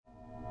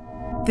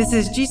This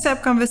is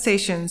GSAP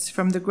Conversations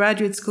from the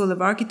Graduate School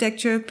of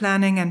Architecture,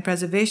 Planning and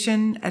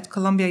Preservation at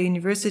Columbia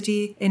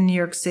University in New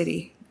York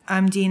City.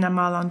 I'm Dean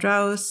Amal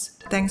Andraus.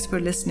 Thanks for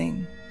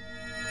listening.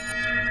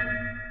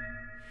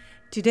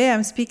 Today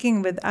I'm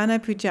speaking with Anna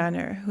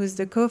Pujaner, who is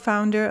the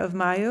co-founder of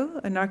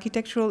Mayo, an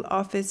architectural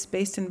office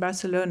based in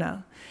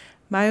Barcelona.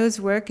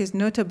 Mayo's work is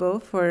notable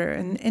for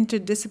an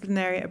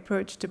interdisciplinary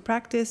approach to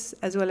practice,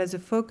 as well as a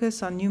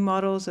focus on new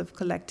models of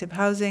collective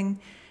housing,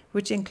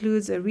 which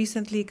includes a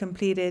recently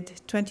completed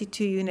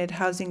 22-unit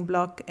housing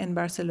block in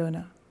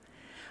Barcelona.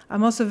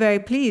 I'm also very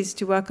pleased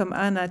to welcome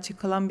Anna to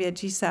Columbia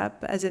GSAP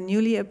as a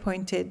newly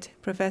appointed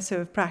professor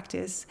of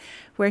practice,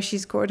 where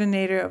she's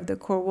coordinator of the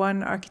Core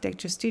One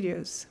Architecture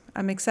Studios.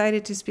 I'm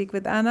excited to speak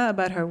with Anna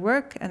about her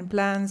work and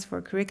plans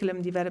for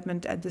curriculum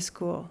development at the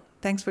school.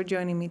 Thanks for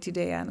joining me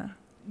today, Anna.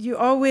 You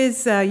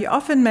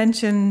often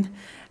mention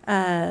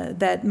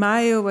that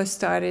Mayo was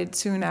started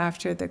soon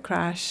after the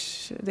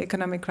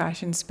economic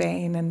crash in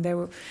Spain, and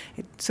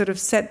it sort of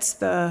sets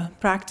the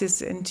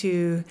practice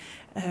into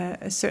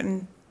a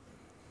certain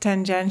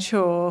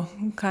tangential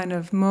kind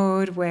of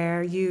mode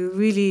where you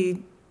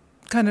really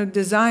kind of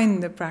design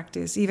the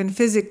practice, even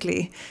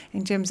physically,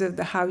 in terms of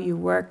how you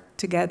work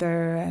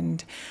together,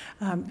 and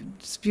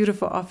this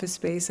beautiful office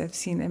space I've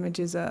seen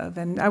images of.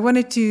 And I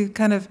wanted to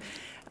kind of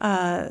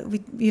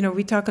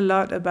we talk a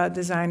lot about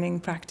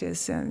designing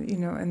practice, and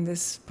in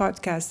this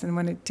podcast, and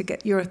wanted to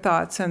get your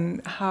thoughts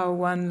on how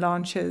one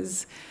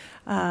launches,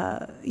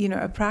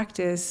 a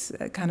practice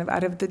kind of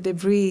out of the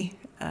debris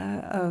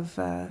of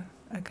a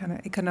kind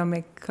of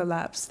economic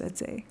collapse, let's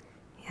say.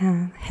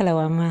 Yeah. Hello,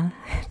 Amal.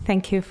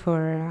 Thank you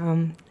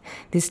for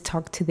this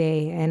talk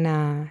today,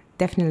 and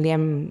definitely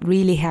I'm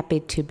really happy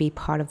to be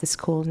part of the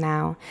school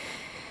now.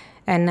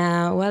 And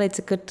it's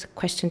a good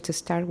question to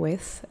start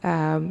with.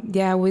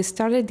 We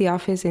started the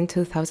office in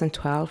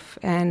 2012,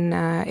 and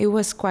it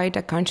was quite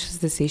a conscious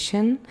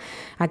decision.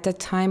 At that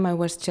time, I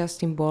was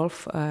just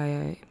involved.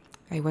 I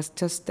was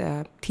just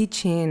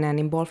teaching and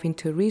involved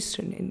into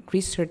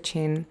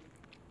researching.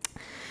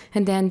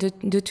 And then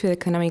due to the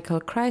economic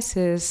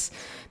crisis,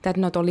 that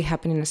not only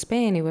happened in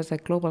Spain, it was a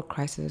global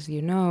crisis, we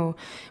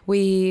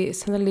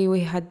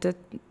had the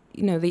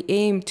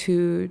aim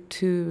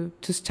to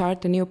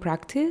start a new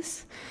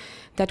practice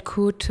that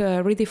could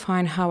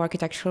redefine how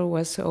architecture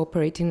was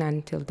operating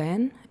until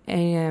then,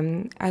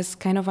 as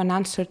kind of an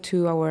answer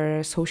to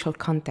our social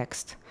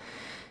context.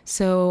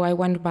 So I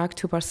went back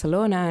to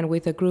Barcelona, and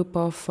with a group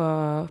of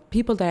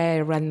people that I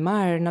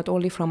admire, not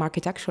only from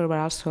architecture but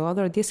also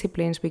other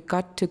disciplines, we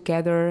got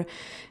together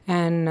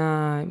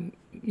and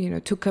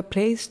took a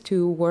place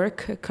to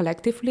work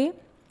collectively.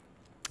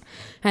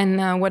 And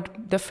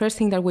the first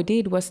thing that we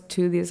did was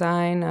to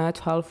design a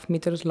 12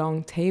 meters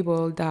long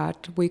table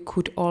that we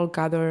could all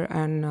gather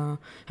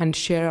and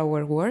share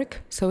our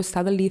work. So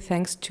suddenly,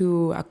 thanks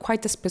to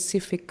quite a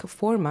specific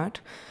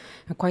format,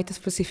 quite a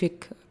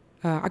specific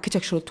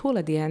architectural tool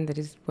at the end,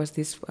 was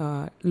this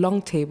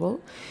long table,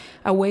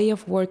 a way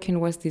of working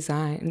was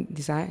design,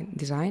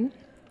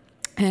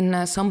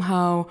 and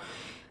somehow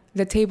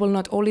the table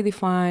not only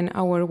defined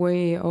our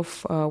way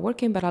of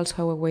working, but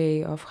also a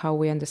way of how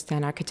we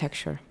understand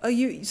architecture.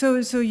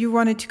 So you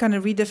wanted to kind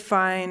of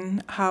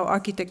redefine how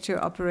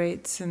architecture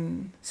operates,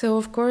 and so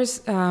of course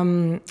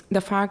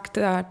the fact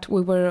that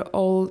we were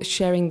all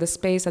sharing the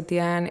space at the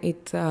end,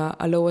 it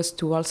allowed us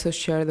to also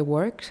share the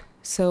work.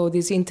 So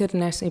this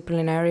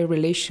interdisciplinary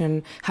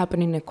relation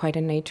happened in quite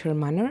a natural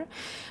manner,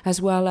 as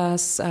well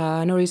as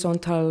an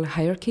horizontal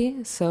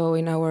hierarchy. So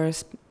in our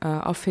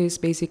office,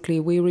 basically,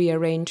 we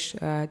rearrange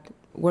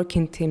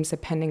working teams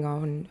depending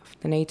on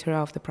the nature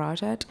of the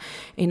project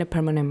in a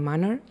permanent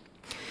manner.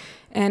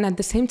 And at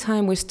the same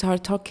time, we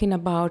start talking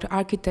about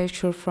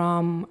architecture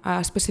from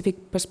a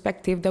specific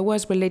perspective that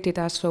was related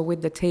also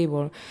with the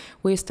table.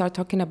 We start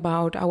talking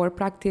about our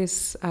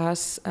practice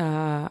as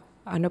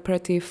an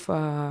operative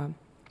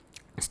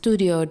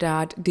studio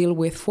that deal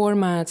with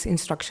formats,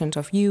 instructions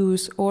of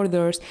use,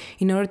 orders,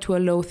 in order to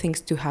allow things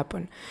to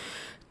happen.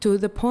 To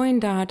the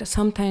point that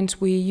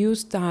sometimes we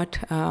use that,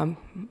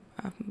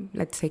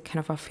 let's say, kind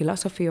of a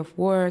philosophy of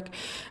work,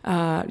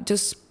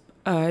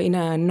 in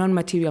a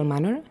non-material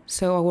manner.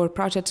 So our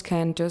projects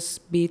can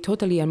just be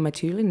totally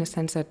unmaterial in the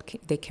sense that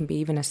they can be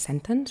even a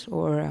sentence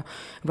or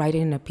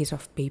writing in a piece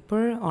of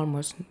paper,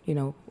 almost,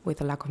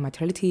 with a lack of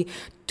materiality,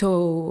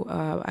 to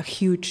a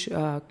huge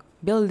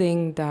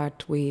building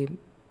that we,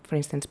 for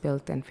instance,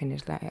 built and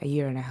finished a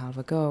year and a half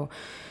ago.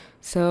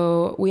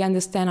 So we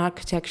understand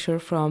architecture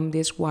from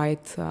this wide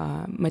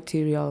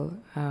material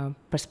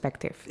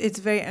perspective. It's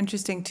very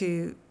interesting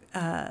to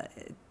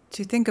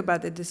think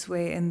about it this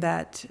way, in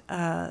that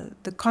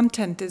the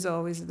content is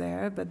always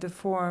there, but the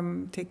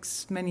form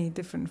takes many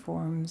different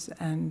forms,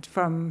 and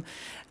from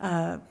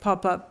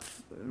pop-up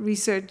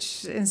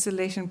research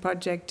installation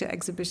project to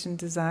exhibition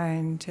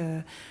design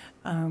to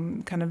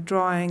kind of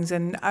drawings.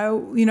 And I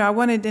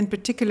wanted in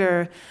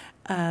particular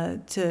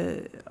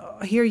to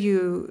hear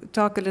you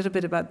talk a little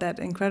bit about that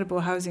incredible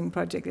housing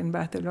project in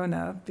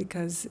Barcelona,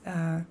 because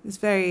it's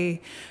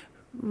very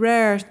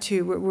rare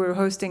to. We're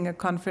hosting a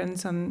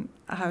conference on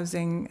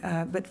housing,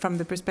 but from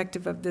the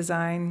perspective of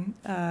design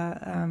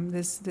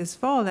this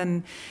fall,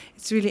 and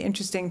it's really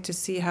interesting to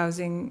see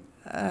housing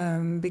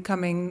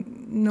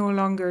becoming no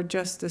longer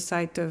just a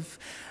site of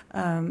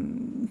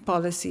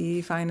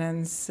policy,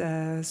 finance,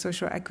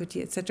 social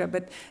equity, etc.,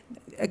 but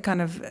a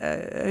kind of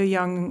a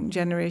young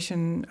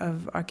generation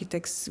of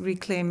architects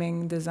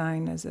reclaiming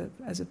design as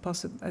a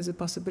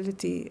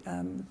possibility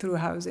through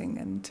housing,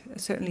 and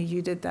certainly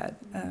you did that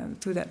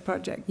through that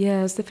project.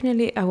 Yes,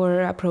 definitely.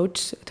 Our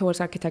approach towards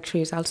architecture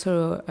is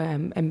also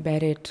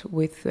embedded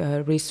with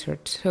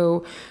research.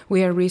 So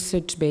we are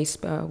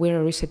research-based. We're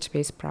a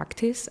research-based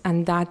practice,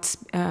 and that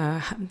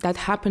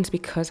happens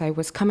because I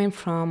was coming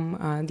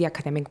from the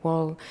academic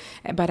world,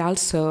 but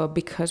also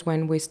because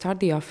when we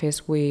started the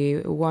office, we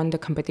won the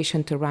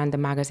competition to run the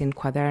magazine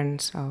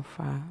Quaderns of.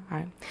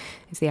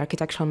 It's the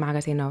architectural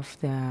magazine of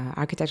the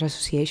Architecture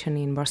Association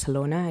in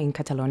Barcelona, in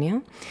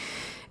Catalonia.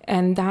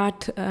 And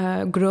that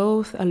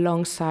growth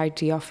alongside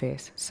the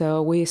office.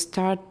 So we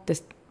start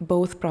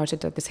both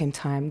projects at the same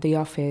time, the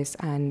office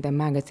and the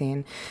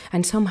magazine.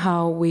 And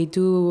somehow we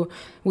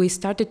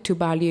started to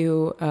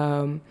value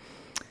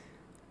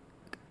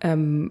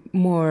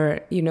more,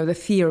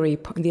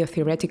 the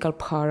theoretical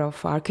part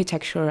of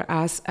architecture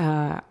as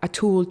a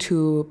tool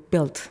to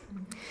build.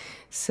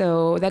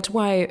 So that's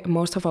why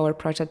most of our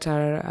projects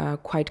are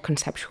quite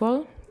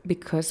conceptual,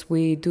 because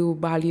we do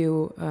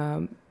value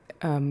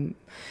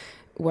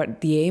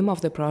what the aim of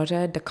the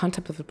project, the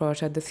concept of the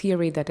project, the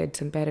theory that it's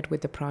embedded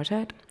with the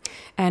project.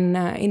 And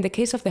in the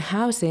case of the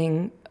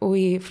housing,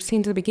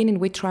 since the beginning,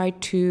 we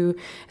tried to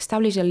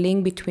establish a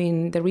link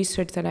between the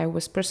research that I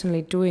was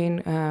personally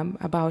doing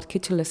about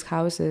kitchenless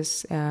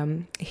houses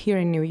here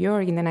in New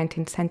York in the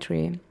 19th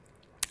century,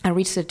 a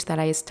research that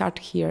I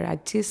started here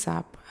at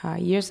GSAP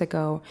years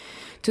ago,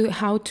 to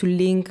how to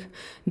link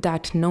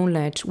that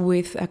knowledge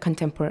with a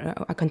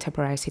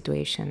contemporary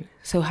situation.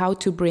 So how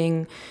to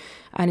bring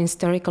an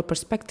historical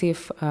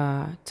perspective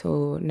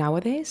to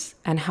nowadays,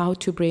 and how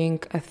to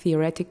bring a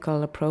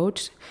theoretical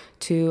approach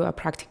to a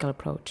practical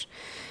approach.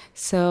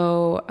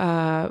 So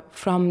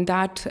from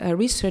that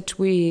research,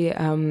 we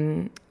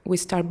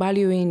start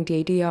valuing the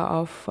idea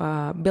of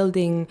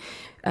building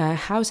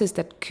houses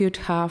that could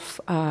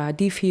have a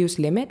diffuse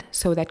limit,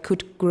 so that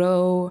could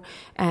grow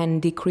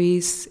and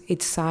decrease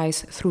its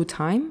size through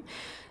time.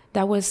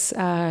 That was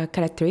a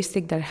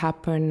characteristic that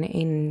happened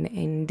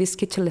in this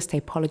kitchenless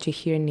typology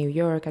here in New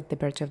York at the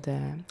verge of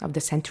the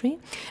century,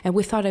 and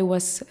we thought it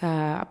was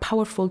a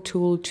powerful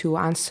tool to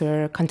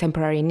answer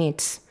contemporary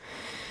needs.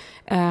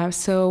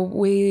 So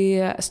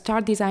we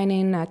start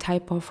designing a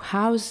type of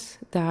house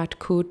that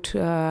could,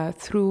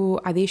 through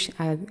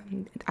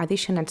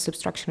addition and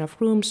subtraction of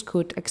rooms,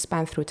 could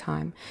expand through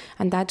time.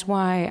 And that's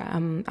why,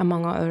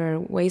 among other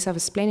ways of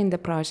explaining the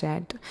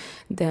project,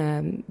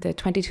 the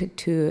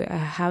 22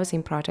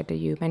 housing project that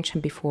you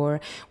mentioned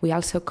before, we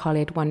also call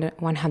it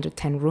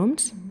 110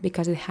 rooms,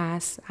 because it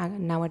has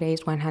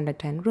nowadays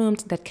 110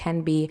 rooms that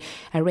can be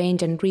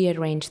arranged and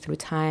rearranged through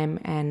time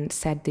and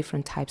set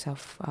different types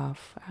of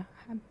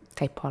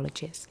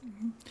typologies.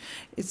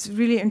 It's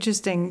really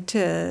interesting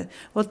two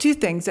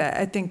things.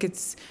 I think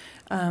it's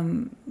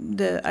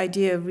the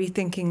idea of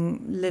rethinking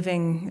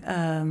living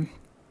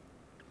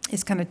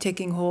is kind of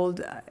taking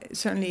hold,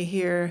 certainly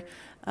here,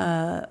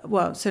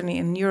 certainly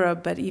in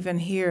Europe, but even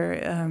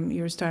here,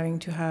 you're starting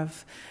to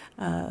have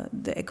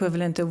the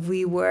equivalent of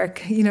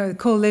WeWork,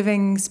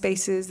 co-living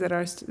spaces that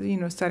are,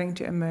 starting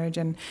to emerge.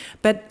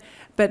 But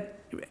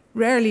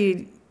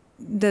rarely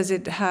does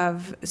it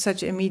have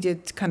such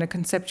immediate kind of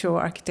conceptual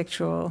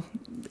architectural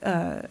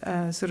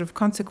sort of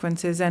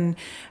consequences. And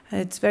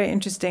it's very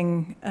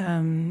interesting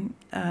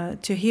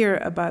to hear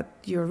about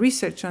your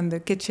research on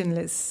the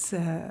kitchenless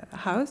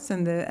house,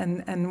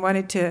 and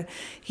wanted to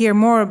hear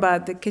more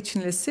about the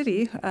kitchenless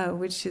city,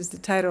 which is the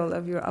title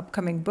of your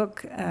upcoming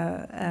book,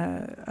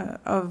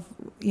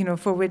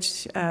 for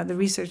which the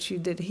research you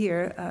did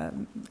here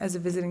as a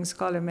visiting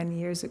scholar many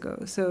years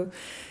ago. So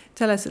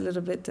tell us a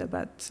little bit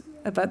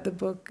about the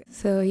book.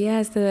 So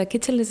yes, the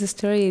kitchenless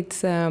story.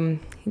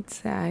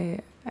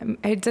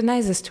 It's a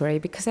nice story,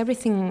 because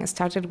everything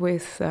started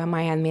with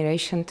my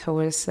admiration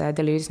towards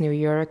Deleuze's New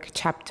York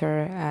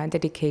chapter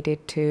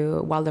dedicated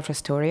to Waldorf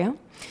Astoria.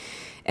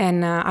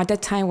 And at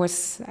that time,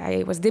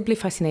 I was deeply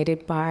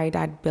fascinated by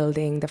that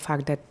building, the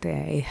fact that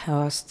it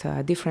hosts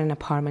different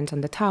apartments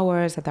on the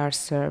towers that are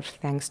served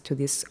thanks to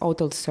this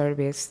hotel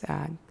service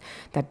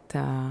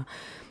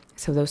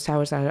so those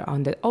towers are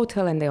on the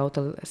hotel, and the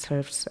hotel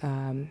serves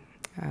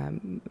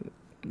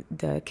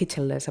the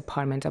kitchenless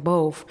apartment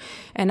above.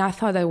 And I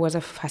thought that was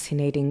a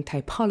fascinating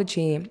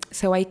typology.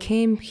 So I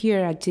came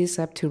here at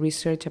GSAP to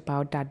research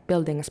about that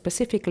building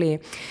specifically.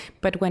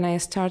 But when I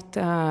start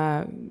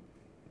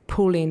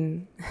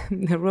pulling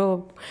the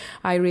rope,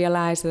 I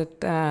realized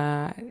that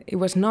it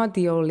was not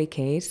the only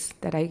case,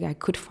 that I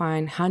could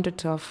find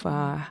hundreds of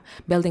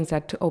buildings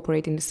that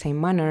operate in the same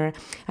manner.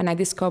 And I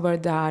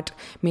discovered that,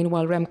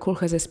 meanwhile, Rem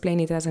Koolhaas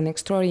explained it as an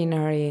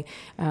extraordinary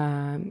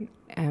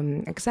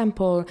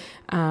example,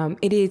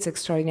 it is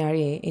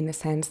extraordinary in the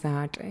sense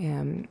that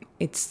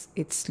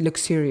it's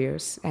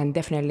luxurious and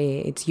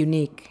definitely it's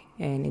unique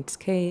in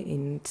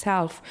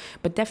itself,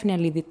 but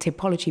definitely the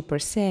typology per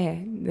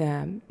se,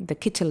 the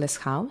kitchenless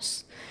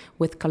house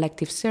with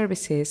collective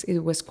services, it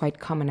was quite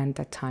common at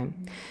that time.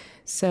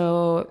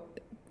 So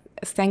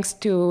thanks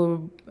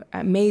to the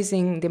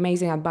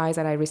amazing advice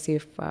that I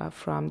received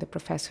from the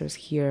professors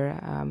here,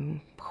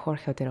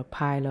 Jorge Otero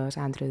Pailos,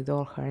 Andrew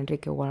Dolher,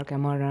 Enrique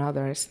Walgamor, and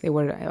others, they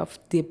were of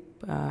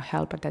deep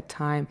help at that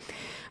time.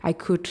 I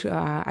could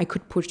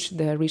push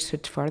the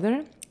research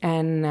further.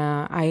 And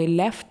I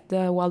left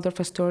the Waldorf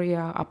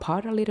Astoria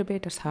apart a little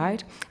bit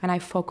aside, and I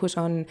focused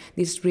on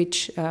this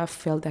rich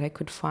field that I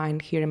could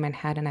find here in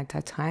Manhattan at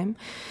that time.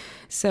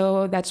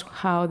 So that's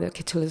how the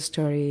kitchenless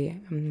story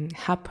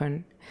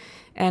happened.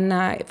 And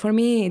for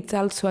me, it's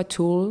also a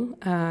tool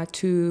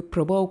to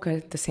provoke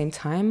at the same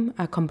time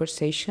a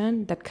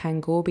conversation that can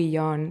go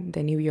beyond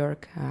the New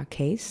York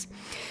case.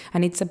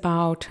 And it's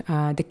about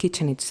the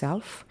kitchen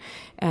itself.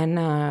 And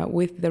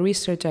with the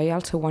research, I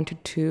also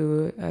wanted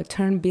to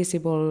turn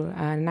visible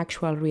an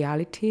actual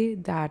reality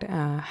that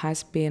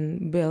has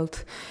been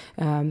built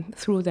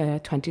through the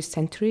 20th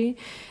century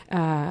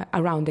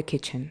around the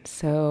kitchen.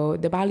 So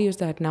the values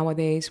that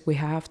nowadays we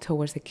have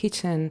towards the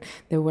kitchen,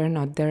 they were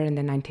not there in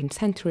the 19th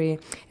century.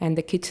 And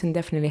the kitchen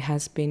definitely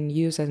has been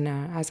used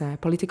as a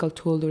political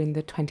tool during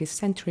the 20th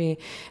century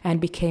and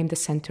became the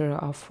center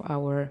of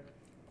our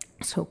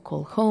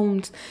so-called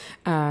homes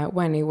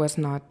when it was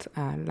not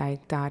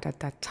like that at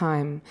that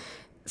time.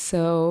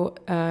 So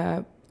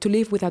to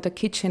live without a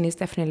kitchen is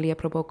definitely a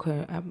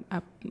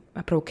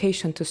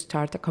provocation to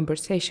start a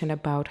conversation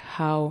about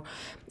how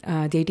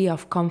the idea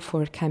of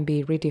comfort can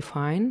be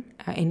redefined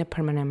in a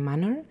permanent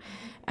manner,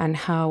 and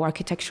how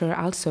architecture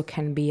also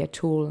can be a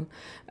tool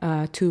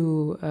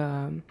to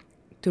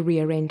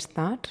rearrange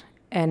that,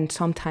 and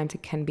sometimes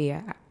it can be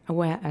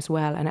as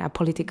well a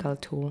political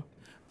tool.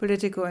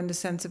 Political in the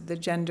sense of the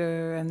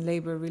gender and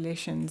labor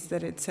relations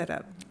that it set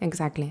up.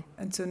 Exactly.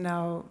 And so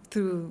now,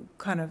 through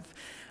kind of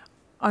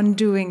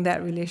undoing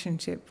that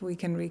relationship, we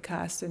can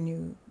recast a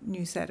new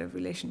set of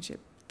relationship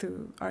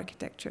through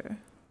architecture.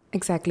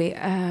 Exactly.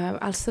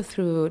 Also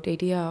through the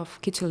idea of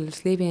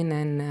kitchenless living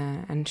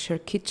and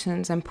shared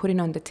kitchens, and putting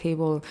on the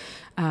table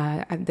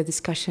the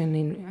discussion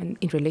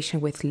in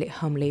relation with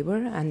home labor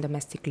and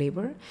domestic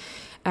labor.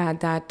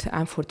 That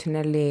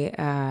unfortunately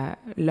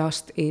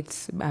lost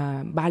its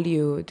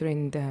value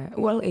during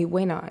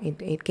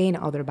it gained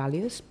other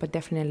values, but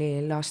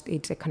definitely lost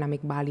its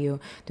economic value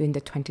during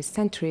the 20th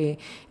century.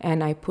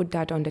 And I put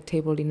that on the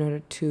table in order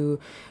to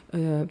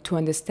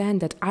understand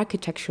that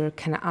architecture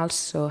can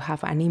also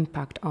have an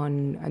impact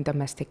on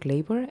domestic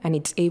labor, and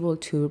it's able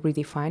to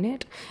redefine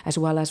it as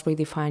well as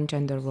redefine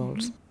gender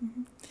roles.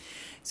 Mm-hmm.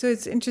 So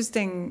it's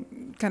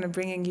interesting, kind of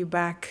bringing you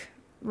back.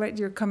 Right,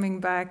 you're coming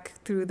back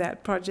through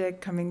that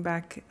project, coming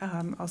back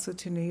also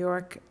to New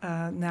York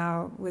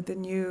now with a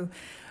new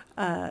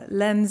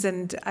lens,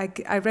 and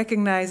I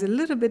recognize a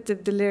little bit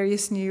of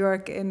Delirious New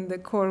York in the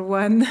Core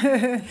 1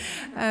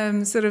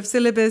 sort of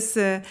syllabus,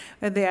 the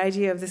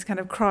idea of this kind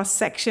of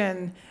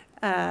cross-section,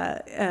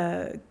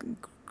 across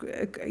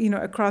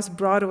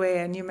Broadway,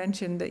 and you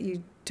mentioned that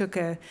you took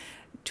a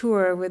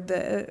tour with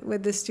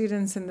the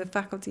students and the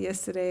faculty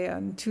yesterday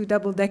on 2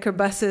 double-decker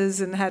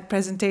buses and had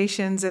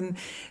presentations, and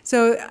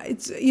so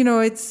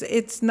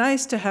it's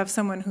nice to have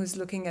someone who's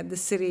looking at the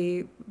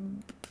city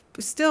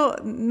still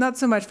not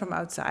so much from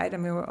outside. I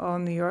mean, we're all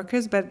New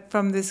Yorkers, but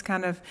from this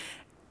kind of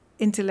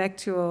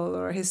intellectual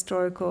or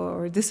historical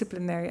or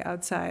disciplinary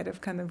outside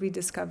of kind of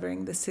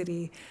rediscovering the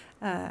city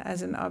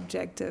as an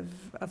object of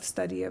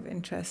study, of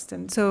interest.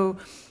 And so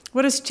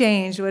what has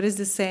changed? What is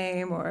the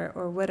same?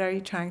 Or what are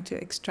you trying to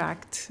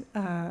extract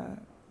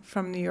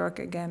from New York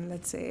again,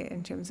 let's say,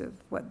 in terms of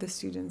what the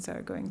students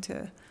are going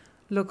to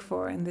look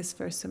for in this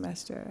first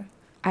semester?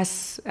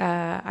 As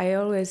I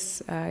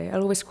always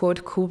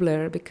quote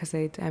Kubler, because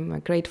I'm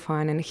a great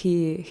fan, and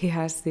he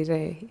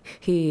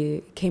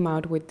came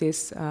out with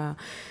this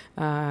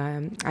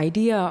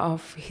idea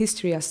of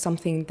history as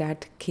something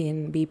that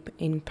can be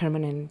in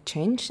permanent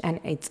change, and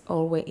it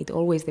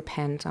always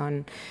depends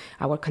on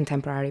our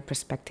contemporary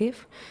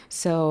perspective.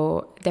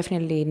 So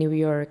definitely New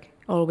York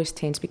always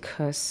changes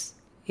because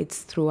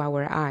it's through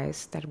our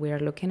eyes that we are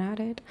looking at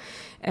it,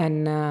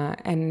 and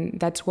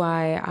that's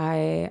why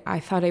I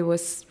thought it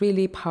was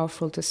really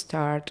powerful to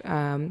start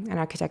an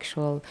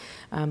architectural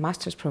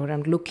master's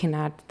program looking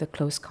at the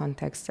close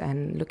context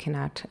and looking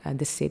at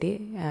the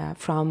city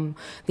from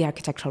the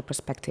architectural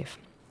perspective.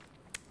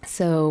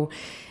 So,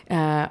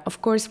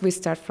 of course, we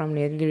start from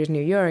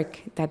New York.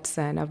 That's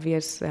an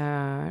obvious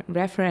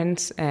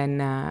reference,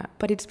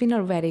 but it's been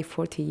already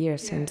 40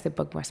 years since the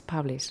book was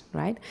published,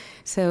 right?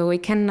 So we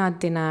cannot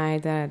deny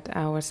that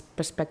our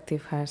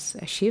perspective has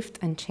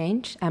shifted and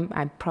changed.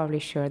 I'm probably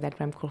sure that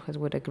Rem Koolhaas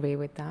would agree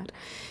with that.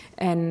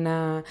 And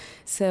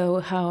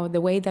so how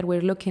the way that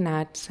we're looking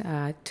at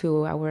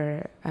to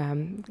our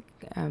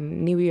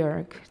New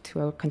York,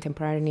 to our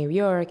contemporary New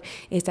York,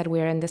 is that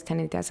we're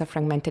understanding it as a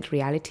fragmented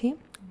reality,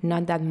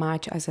 not that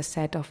much as a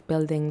set of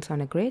buildings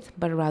on a grid,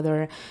 but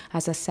rather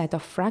as a set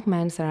of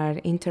fragments that are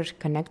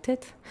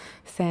interconnected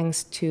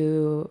thanks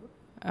to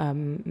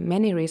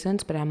many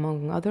reasons, but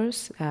among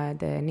others,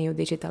 the new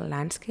digital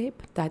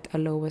landscape that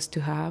allow us to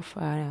have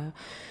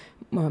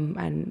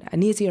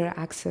an easier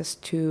access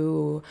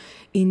to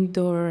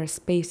indoor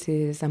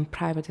spaces and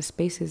private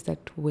spaces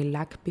that we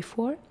lacked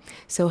before.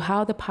 So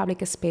how the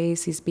public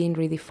space is being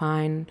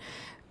redefined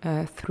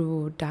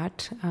through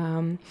that,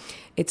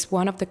 it's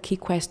one of the key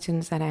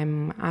questions that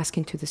I'm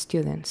asking to the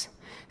students.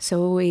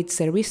 So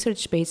it's a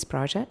research-based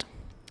project.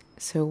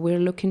 So we're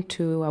looking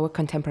to our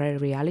contemporary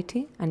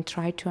reality and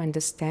try to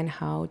understand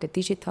how the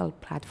digital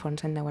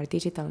platforms and our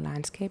digital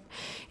landscape,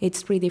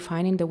 it's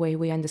redefining the way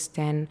we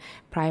understand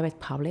private,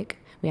 public,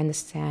 we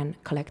understand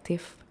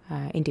collective,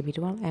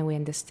 individual, and we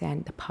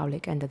understand the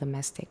public and the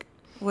domestic.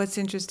 What's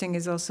interesting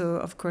is also,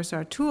 of course,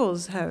 our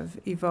tools have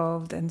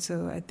evolved, and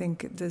so I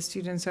think the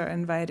students are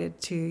invited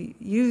to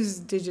use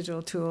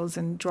digital tools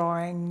and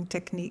drawing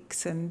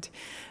techniques and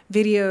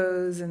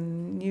videos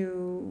and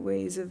new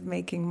ways of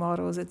making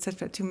models,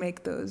 etc., to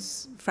make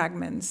those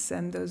fragments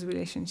and those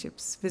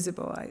relationships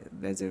visible.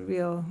 There's a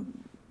real,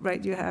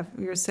 right,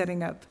 you're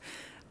setting up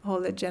a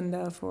whole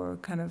agenda for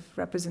kind of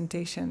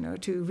representation or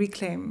to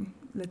reclaim,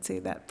 let's say,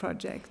 that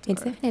project.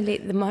 It's definitely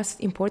the most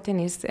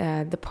important is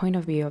the point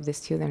of view of the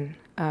student,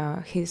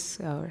 his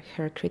or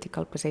her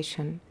critical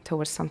position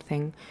towards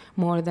something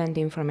more than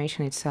the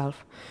information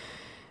itself.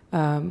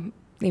 The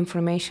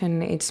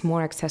information, it's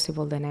more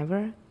accessible than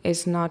ever.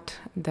 It's not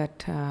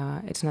that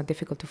it's not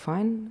difficult to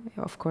find.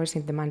 Of course,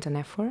 it demands an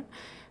effort,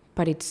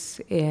 but it's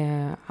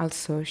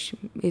also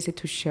easy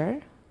to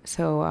share.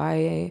 So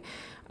I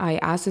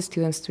ask the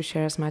students to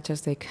share as much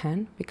as they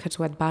can, because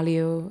what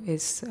value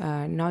is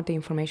not the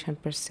information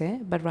per se,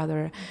 but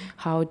rather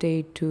how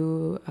they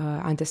do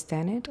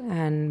understand it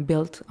and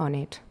build on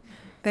it.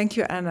 Thank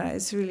you, Anna.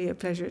 It's really a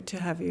pleasure to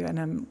have you, and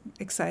I'm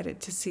excited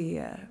to see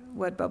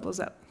what bubbles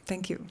up.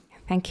 Thank you.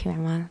 Thank you,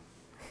 Amal.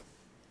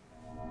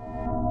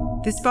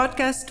 This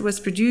podcast was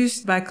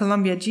produced by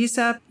Columbia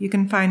GSAPP. You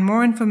can find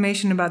more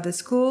information about the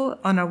school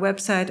on our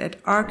website at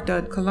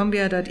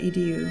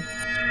arc.columbia.edu.